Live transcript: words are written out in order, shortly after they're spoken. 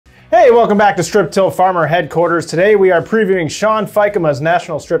Hey, welcome back to Strip Till Farmer Headquarters. Today we are previewing Shawn Feikema's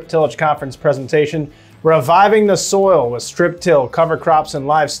National Strip-Tillage Conference presentation, Reviving the Soil with Strip Till, Cover Crops, and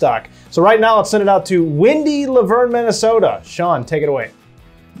Livestock. So right now let's send it out to windy Luverne, Minnesota. Shawn, take it away.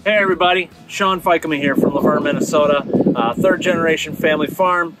 Hey everybody, Shawn Feikema here from Luverne, Minnesota. Third generation family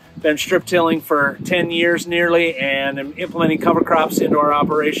farm. Been strip tilling for 10 years nearly, and I'm implementing cover crops into our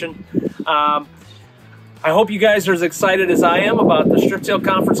operation. I hope you guys are as excited as I am about the Strip Till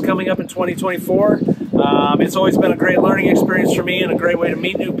Conference coming up in 2024. It's always been a great learning experience for me and a great way to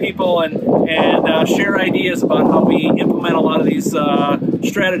meet new people and share ideas about how we implement a lot of these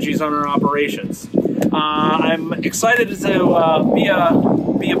strategies on our operations. I'm excited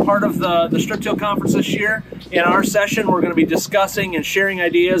to be a part of the Strip Till Conference this year. In our session, we're going to be discussing and sharing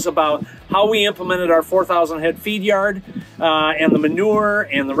ideas about how we implemented our 4,000 head feed yard and the manure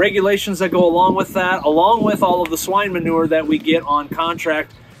and the regulations that go along with that, along with all of the swine manure that we get on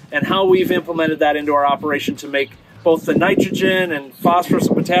contract, and how we've implemented that into our operation to make both the nitrogen and phosphorus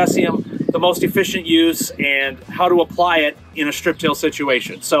and potassium the most efficient use, and how to apply it in a strip till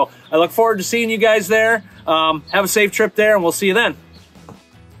situation. So I look forward to seeing you guys there. Have a safe trip there, and we'll see you then.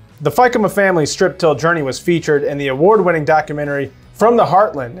 The Feikema family's strip till journey was featured in the award-winning documentary From the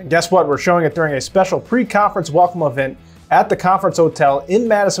Heartland. And guess what? We're showing it during a special pre-conference welcome event at the Conference Hotel in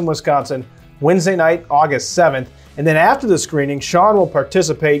Madison, Wisconsin, Wednesday night, August 7th. And then after the screening, Shawn will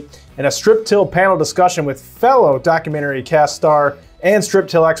participate in a strip till panel discussion with fellow documentary cast star and strip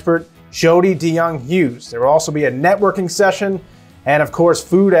till expert Jody DeYoung-Hughes. There will also be a networking session and, of course,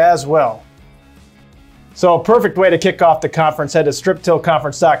 food as well. So a perfect way to kick off the conference. Head to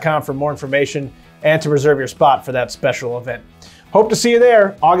striptillconference.com for more information and to reserve your spot for that special event. Hope to see you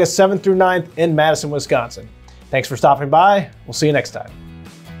there August 7th through 9th in Madison, Wisconsin. Thanks for stopping by. We'll see you next time.